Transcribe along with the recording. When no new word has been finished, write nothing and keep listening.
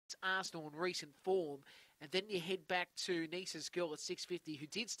Arsenal in recent form. And then you head back to Nice's Girl at 650, who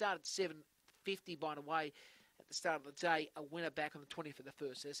did start at 750, by the way, at the start of the day. A winner back on the 20th of the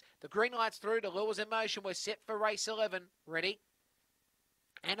 1st. The green light's through. The lure's in motion. We're set for race 11. Ready?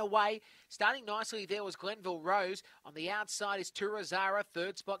 And away. Starting nicely there was Glenville Rose. On the outside is Turazara.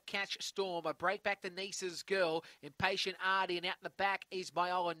 Third spot, Cash Storm. A break back to Nice's Girl. Impatient Artie. And out in the back is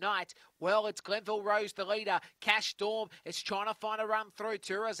Myola Knight. Well, it's Glenville Rose, the leader. Cash Storm is trying to find a run through.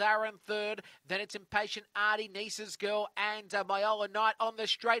 Turazara in third. Then it's Impatient Artie, Nice's Girl, and Myola Knight on the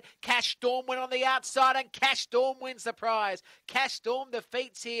straight. Cash Storm went on the outside, and Cash Storm wins the prize. Cash Storm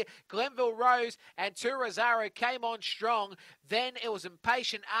defeats here Glenville Rose, and Turazara came on strong. Then it was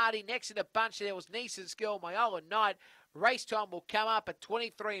Impatient Artie. Next in the bunch, there was Nice's Girl, Myola Knight. Race time will come up at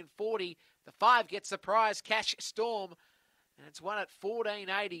 23 and 40. The 5 gets the prize, Cash Storm. And it's won at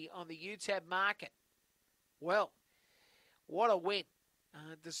 14.80 on the UTAB market. Well, what a win.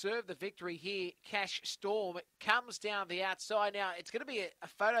 Deserved the victory here, Cash Storm. It comes down the outside. Now, it's going to be a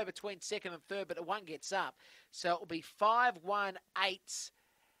photo between second and third, but the one gets up. So it will be 5-1-8.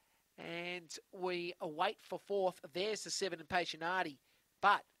 And we await for fourth. There's the 7 Impatient Artie.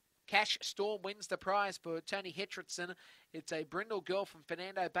 But Cash Storm wins the prize for Tony Hetritson. It's a Brindle Girl from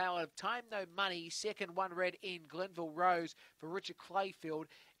Fernando Bale of Time No Money. Second, one red in Glenville Rose for Richard Clayfield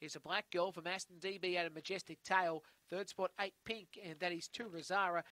is a Black Girl from Aston DB out of Majestic Tail. Third spot, 8 Pink, and that is Turazara.